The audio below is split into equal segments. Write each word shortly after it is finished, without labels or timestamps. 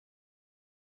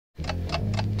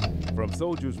From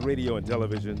Soldiers Radio and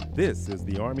Television, this is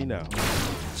the Army Now.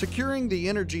 Securing the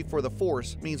energy for the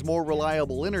force means more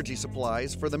reliable energy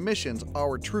supplies for the missions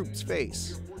our troops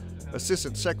face.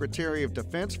 Assistant Secretary of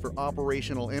Defense for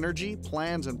Operational Energy,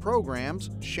 Plans and Programs,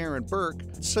 Sharon Burke,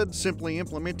 said simply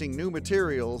implementing new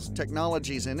materials,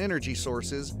 technologies, and energy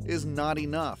sources is not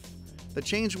enough. The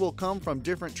change will come from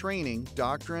different training,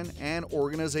 doctrine, and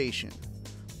organization.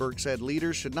 Burke said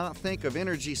leaders should not think of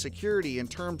energy security in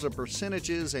terms of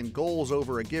percentages and goals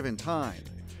over a given time.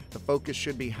 The focus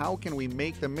should be how can we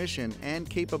make the mission and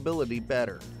capability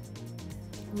better.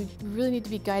 We really need to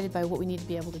be guided by what we need to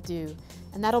be able to do.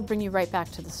 And that'll bring you right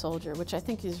back to the soldier, which I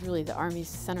think is really the Army's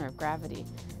center of gravity,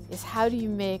 is how do you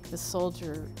make the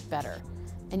soldier better?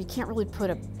 And you can't really put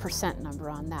a percent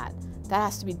number on that. That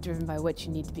has to be driven by what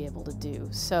you need to be able to do.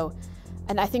 So,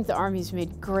 and I think the Army's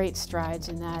made great strides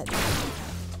in that.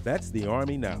 That's the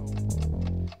Army Now.